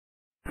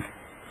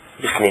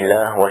بسم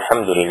الله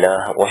والحمد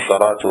لله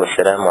والصلاة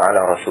والسلام على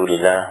رسول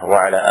الله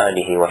وعلى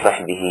آله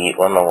وصحبه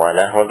ومن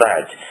والاه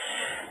وبعد.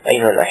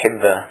 أيها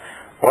الأحبة,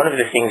 one of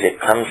the things that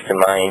comes to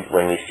mind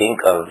when we think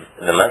of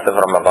the month of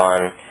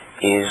Ramadan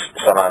is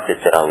Salat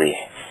At-Taraweeh.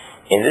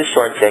 In this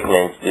short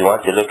segment, we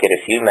want to look at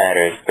a few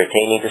matters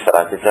pertaining to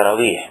Salat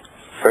At-Taraweeh.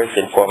 First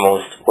and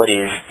foremost, what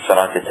is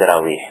Salat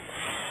At-Taraweeh?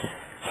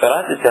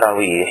 Salat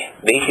At-Taraweeh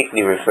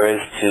basically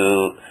refers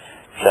to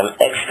some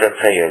extra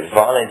prayers,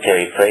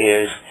 voluntary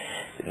prayers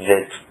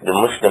that the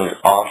Muslims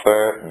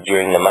offer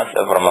during the month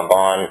of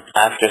Ramadan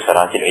after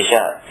Salat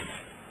al-Isha.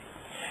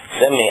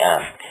 Some may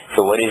ask,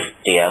 so what is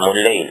Qiyamul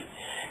Layl?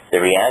 The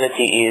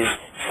reality is,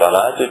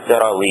 Salat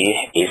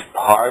al-Taraweeh is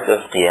part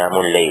of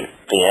Qiyamul Layl.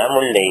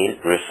 Qiyamul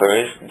Layl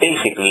refers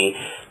basically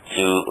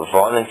to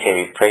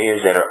voluntary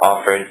prayers that are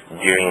offered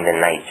during the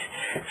night.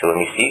 So when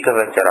we speak of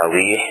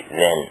At-Taraweeh,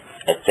 then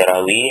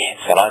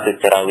At-Taraweeh, Salat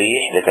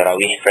al-Taraweeh, the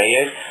Taraweeh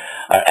prayers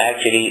are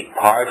actually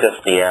part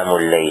of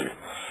Qiyamul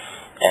Layl.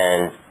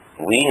 And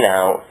we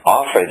now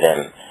offer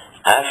them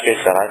after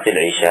Salat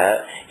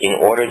al-Isha in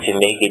order to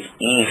make it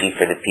easy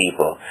for the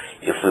people.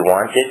 If we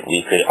wanted,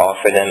 we could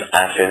offer them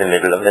after the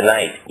middle of the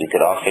night. We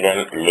could offer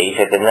them late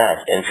at the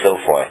night, and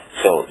so forth.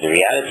 So the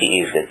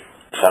reality is that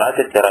Salat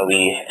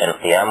al-Taraweeh and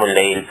Qiyamul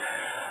Layl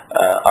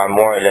are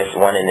more or less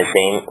one in the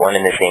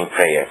same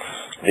prayer.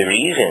 The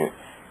reason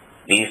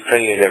these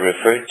prayers are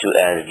referred to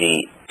as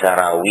the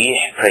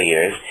Taraweeh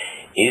prayers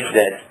is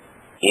that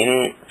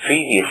in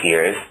previous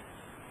years,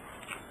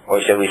 or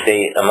shall we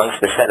say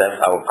amongst the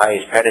Salaf, our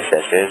pious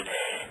predecessors,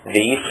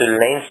 they used to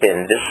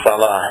lengthen this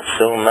salah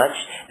so much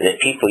that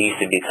people used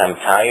to become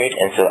tired,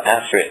 and so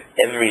after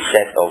every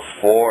set of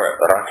 4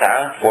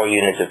 rak'ah, 4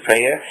 units of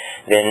prayer,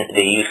 then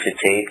they used to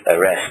take a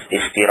rest,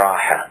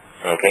 istiraha.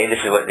 Okay, this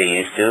is what they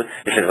used to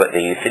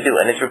do,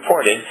 and it's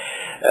reported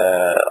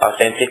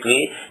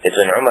authentically that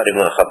when Umar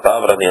ibn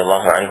al-Khattab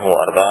radiyallahu anhu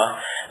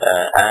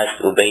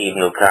asked Ubay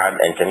ibn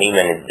Ka'b and Tamim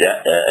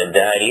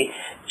al-Dari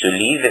to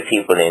lead the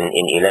people in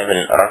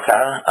 11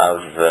 rak'ah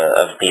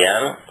of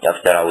Qiyam, of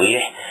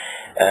Taraweeh,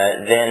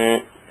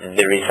 then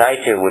the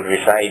reciter would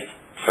recite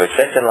for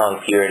such a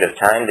long period of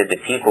time that the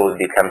people would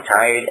become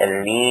tired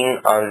and lean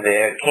on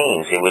their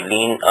canes. They would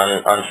lean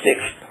on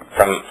sticks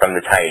from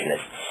the tiredness.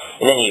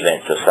 In any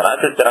event, so Salat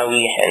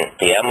al-Taraweeh and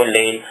Qiyamul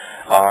Layl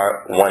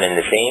are one and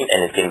the same,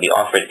 and it can be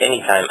offered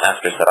anytime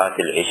after Salat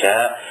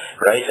al-Isha,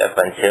 right up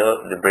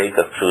until the break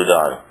of true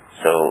dawn.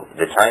 So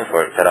the time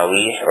for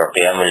Taraweeh or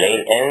Qiyamul Layl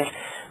ends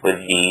with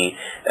the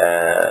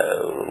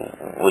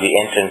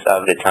entrance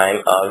of the time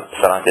of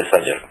Salat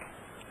al-Fajr.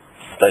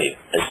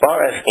 As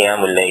far as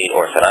Qiyamul Layl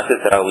or Salat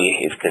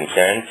al-Taraweeh is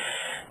concerned,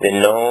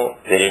 then know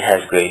that it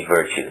has great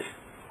virtues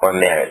or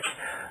merits.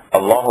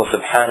 Allah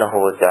subhanahu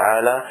wa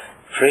ta'ala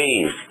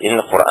praised in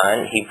the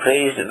Quran, He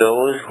praised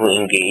those who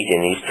engage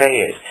in these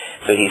prayers.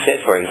 So He said,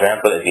 for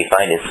example, as we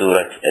find in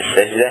Surah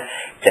As-Sajdah,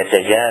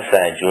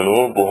 تَتَجَافَى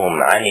جُنُوبُهُمْ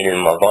عَنِ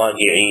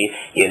الْمَضَاجِعِ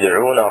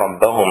يَدْعُونَ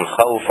رَبَّهُمْ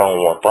خَوْفًا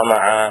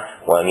وَطَمَعًا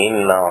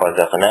وَمِمَّا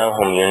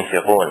رَزَقْنَاهُمْ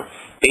يُنْفِقُونَ.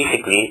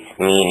 Basically,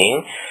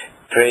 meaning,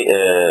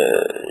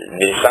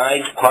 their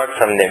sides part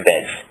from their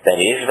beds. That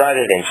is,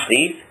 rather than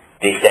sleep,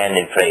 they stand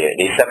in prayer.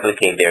 They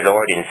supplicate their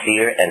Lord in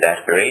fear and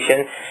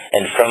aspiration,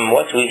 and from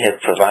what we have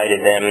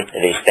provided them,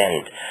 they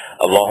spend.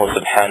 Allah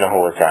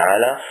subhanahu wa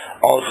ta'ala,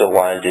 also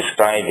while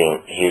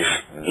describing His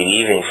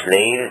believing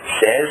slave,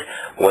 says,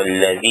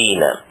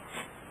 وَالَّذِينَ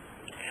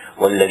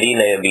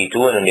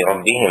يَبِيتُونَ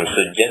لِرَبِّهِمْ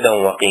سُجَّدًا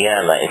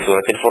وَقِيَامًا in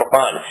Surah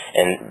Al-Furqan.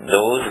 And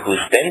those who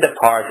spend a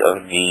part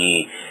of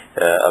the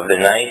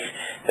night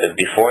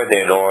before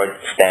their Lord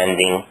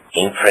standing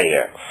in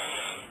prayer.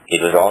 It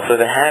was also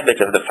the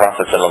habit of the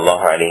Prophet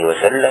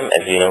ﷺ,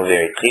 as we know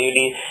very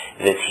clearly,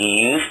 that he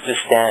used to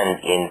stand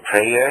in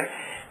prayer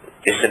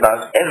just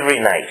about every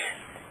night.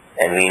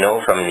 And we know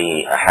from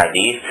the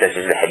hadith, such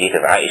as the hadith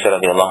of Aisha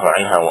radiallahu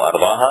anha wa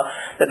ardaha,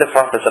 that the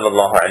Prophet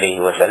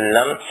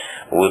ﷺ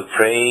would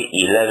pray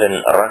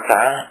 11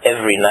 rak'ah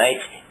every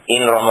night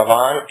in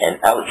Ramadan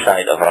and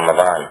outside of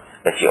Ramadan.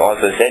 But he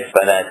also said,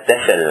 فَلَا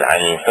تَسَلْ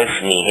عَنْ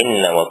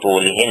حُسْنِهِنَّ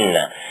وَطُولِهِنَّ.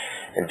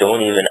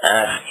 Don't even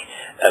ask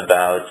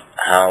about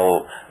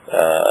how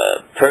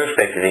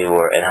perfect they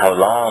were and how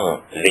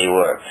long they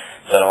were.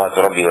 Salawatu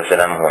Rabbi wa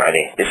salamuhu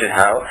alayh. This is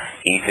how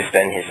he used to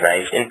spend his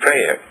nights in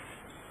prayer.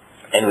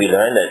 And we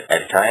learn that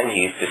at times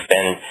he used to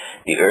spend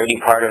the early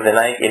part of the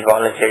night in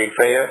voluntary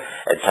prayer.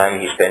 At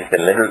times he spent the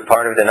middle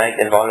part of the night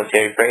in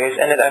voluntary prayers.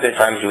 And at other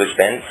times he would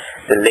spend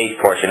the late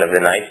portion of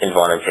the night in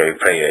voluntary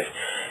prayers.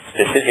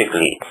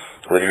 Specifically,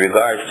 with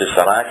regards to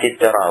Salat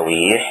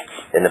al-Taraweeh,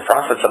 then the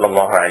Prophet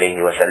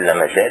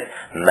ﷺ said,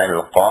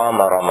 مَنْ قَامَ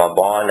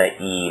رَمَضَانَ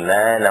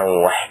إِيمَانًا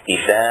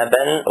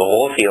وَاحْتِسَابًا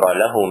غُفِرَ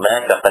لَهُ مَا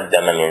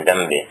تَقَدَّمَ مِنْ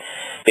ذَنْبِهِ.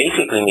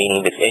 Basically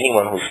meaning that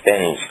anyone who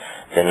spends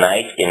the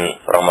night in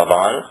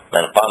Ramadan,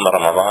 مَنْ قَامَ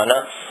رَمَضَانَ,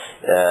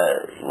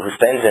 who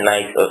spends the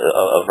night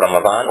of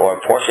Ramadan or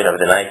a portion of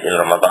the night in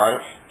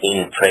Ramadan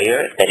in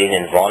prayer, that is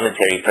in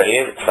voluntary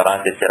prayer,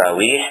 Salat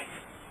al-Taraweeh,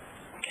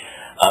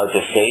 out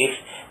of faith,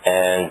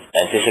 and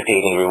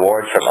anticipating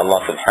reward from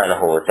Allah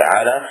subhanahu wa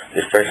ta'ala.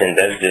 This person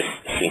does this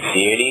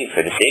sincerely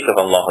for the sake of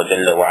Allah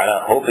Jalla wa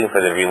ala, hoping for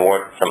the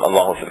reward from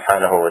Allah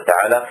subhanahu wa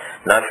ta'ala,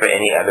 not for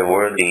any other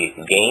worldly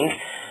gains,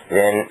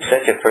 then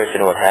such a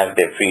person will have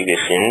their previous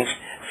sins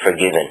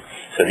forgiven.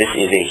 So this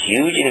is a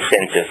huge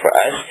incentive for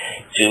us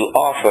to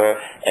offer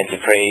and to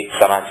pray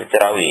Salat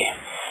At-Taraweeh.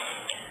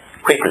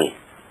 Quickly,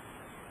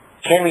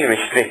 can we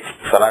restrict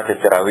Salat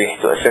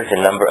At-Taraweeh to a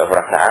certain number of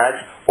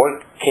rak'ahs,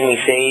 or can we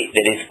say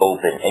that it's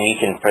open and you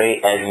can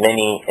pray as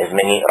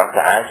many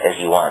rak'ahs as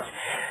you want?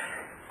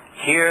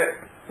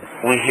 Here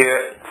we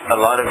hear a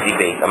lot of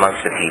debate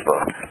amongst the people.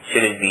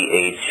 Should it be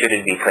 8? Should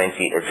it be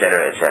 20?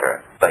 Etc.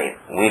 etc. But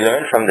we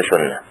learn from the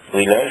Sunnah.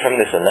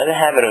 The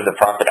habit of the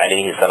Prophet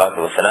alayhi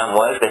salatu wasalam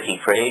was that he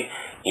prayed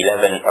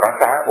 11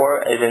 rak'ah,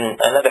 or as in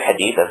another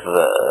hadith of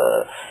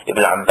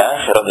Ibn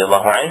Abbas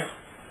radiallahu anhu,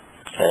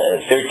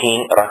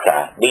 13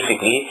 rak'ah.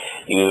 Basically,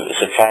 you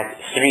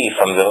subtract 3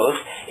 from those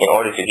in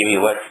order to give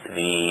you what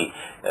the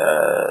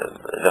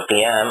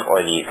qiyam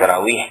or the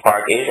Taraweeh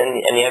part is,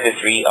 and the other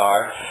 3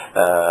 are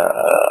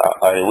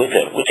the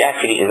witr, which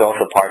actually is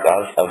also part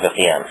of the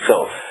qiyam.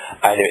 So,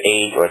 either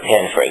 8 or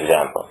 10, for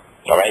example.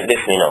 Alright, this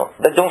we know.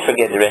 But don't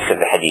forget the rest of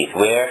the hadith,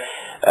 where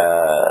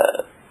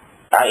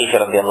Aisha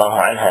radiallahu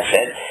anha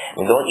said,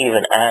 don't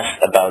even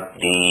ask about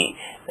the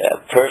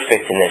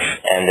perfectness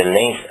and the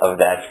length of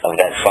that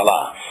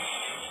salah.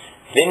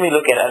 Then we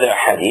look at other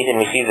hadith and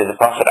we see that the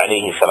Prophet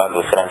alayhi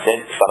salatu wasalam said,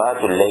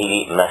 Salatul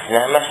layli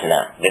masna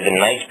masna, that the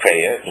night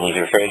prayer, and he's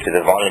referring to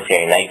the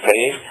voluntary night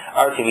prayers,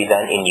 are to be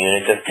done in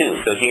units of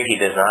 2. So here he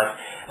does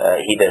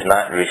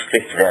not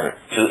restrict them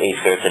to a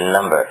certain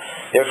number.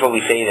 Therefore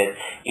we say that,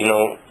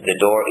 the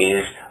door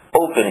is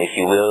open, if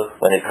you will,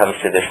 when it comes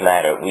to this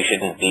matter. We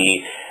shouldn't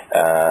be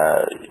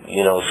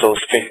so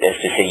strict as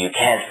to say you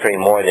can't pray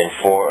more than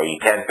 4 or you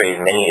can't pray as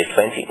many as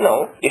 20.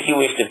 No, if you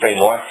wish to pray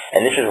more,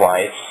 and this is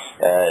why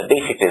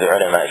basically the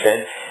ulama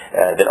said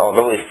that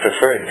although it's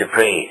preferred to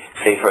pray,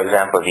 say for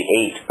example, the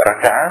 8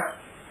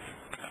 rak'ah,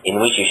 in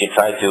which you should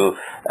try to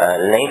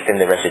lengthen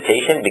the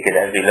recitation, because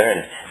as we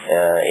learned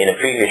in a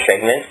previous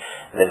segment,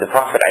 that the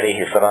Prophet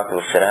alayhi salatu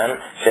wasalam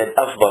said,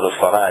 أفضل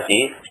الصلاة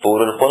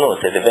طول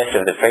القنوت, that the best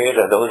of the prayers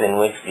are those in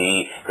which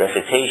the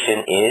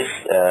recitation is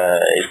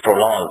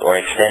prolonged or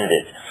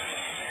extended.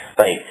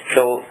 Right.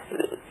 So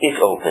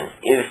it's open.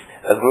 If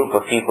a group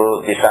of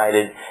people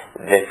decided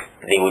that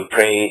they would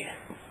pray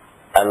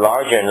a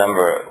larger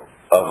number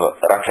of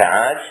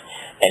rak'ahs,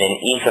 and in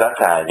each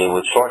rak'ah they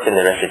would shorten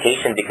the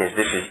recitation because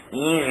this is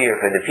easier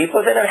for the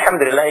people, then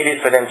alhamdulillah it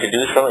is for them to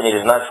do so, and it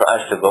is not for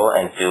us to go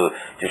and to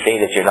say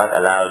that you're not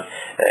allowed,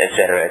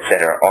 etc.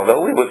 etc.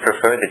 Although we would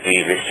prefer that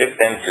we restrict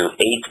them to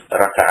 8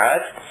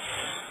 rak'ahs,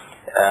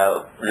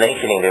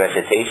 lengthening the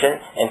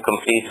recitation, and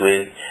complete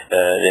with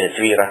the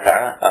 3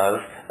 rak'ah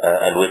of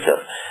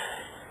al-witr.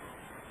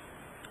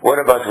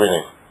 What about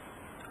women?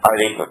 Are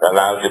they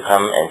allowed to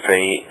come and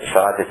pray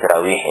Salat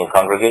At-Taraweeh in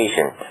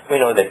congregation? We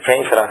know that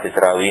praying Salat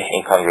At-Taraweeh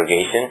in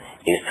congregation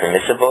is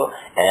permissible,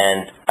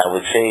 and I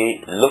would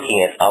say,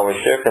 looking at our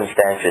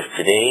circumstances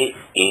today,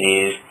 it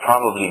is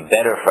probably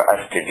better for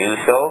us to do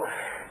so,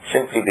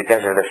 simply because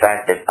of the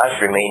fact that us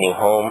remaining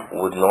home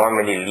would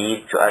normally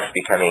lead to us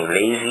becoming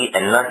lazy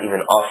and not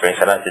even offering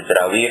Salat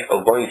At-Taraweeh,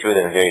 or going through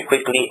them very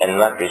quickly and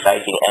not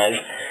reciting as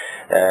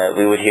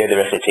we would hear the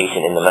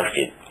recitation in the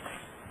masjid.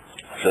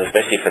 So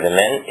especially for the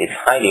men, it's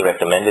highly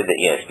recommended that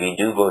yes, we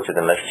do go to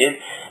the masjid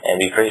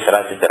and we pray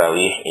Salat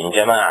At-Taraweeh in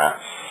jama'ah.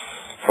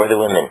 For the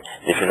women,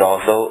 this is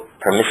also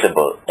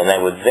permissible, and I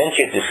would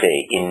venture to say,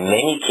 in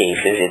many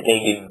cases, it may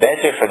be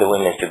better for the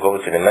women to go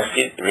to the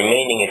masjid.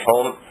 Remaining at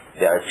home,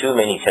 there are too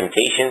many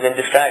temptations and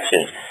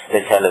distractions,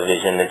 the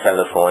television, the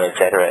telephone,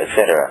 etc.,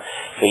 etc.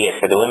 So yes,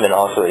 for the women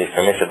also it is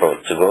permissible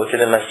to go to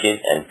the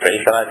masjid and pray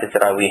Salat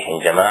At-Taraweeh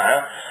in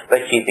jama'ah,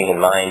 but keeping in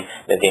mind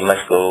that they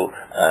must go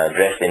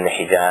dressed in the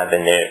hijab,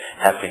 and there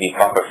have to be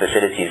proper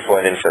facilities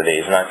for them, so there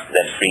is not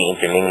that free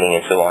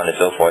intermingling and so on and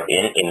so forth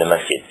in the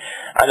masjid.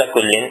 Ala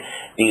kullin,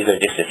 these are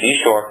just a few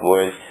short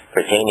words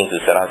pertaining to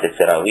Salat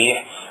At-Taraweeh.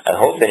 I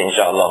hope that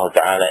inshaAllah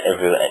ta'ala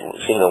every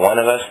single one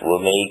of us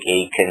will make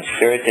a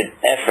concerted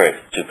effort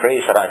to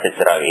pray Salat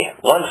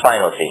At-Taraweeh. One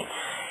final thing.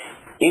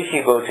 If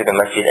you go to the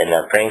masjid and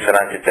are praying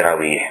Salat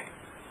At-Taraweeh,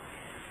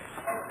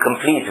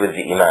 complete with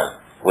the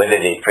imam. Whether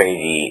they pray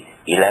the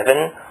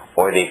 11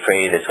 or they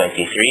pray the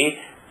 23,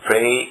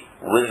 pray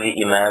with the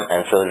imam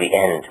until the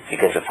end.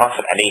 Because the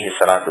Prophet alayhi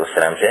salatu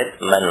wasalam said,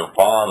 Man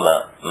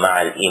qama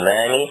ma'al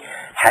imami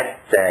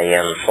hatta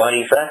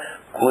yansarifa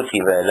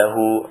kutiba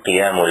lahu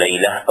qiyamu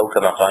laylah, aw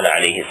kama qala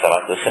alayhi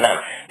salatu wasalam.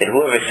 That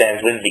whoever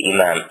stands with the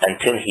imam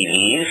until he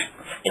leaves,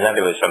 in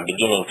other words from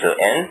beginning to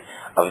end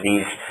of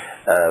these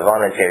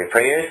voluntary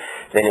prayers,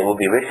 then it will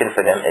be written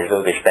for them as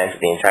though they spent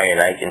the entire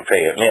night in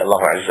prayer. May Allah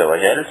Azza wa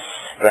Jal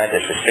grant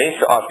us the strength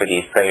to offer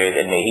these prayers,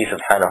 and may He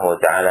subhanahu wa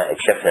ta'ala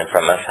accept them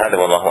from us. هذا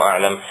والله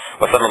أعلم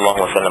وصلى الله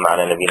وسلم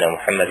على نبينا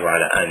محمد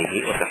وعلى آله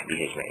وصحبه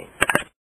أجمعين.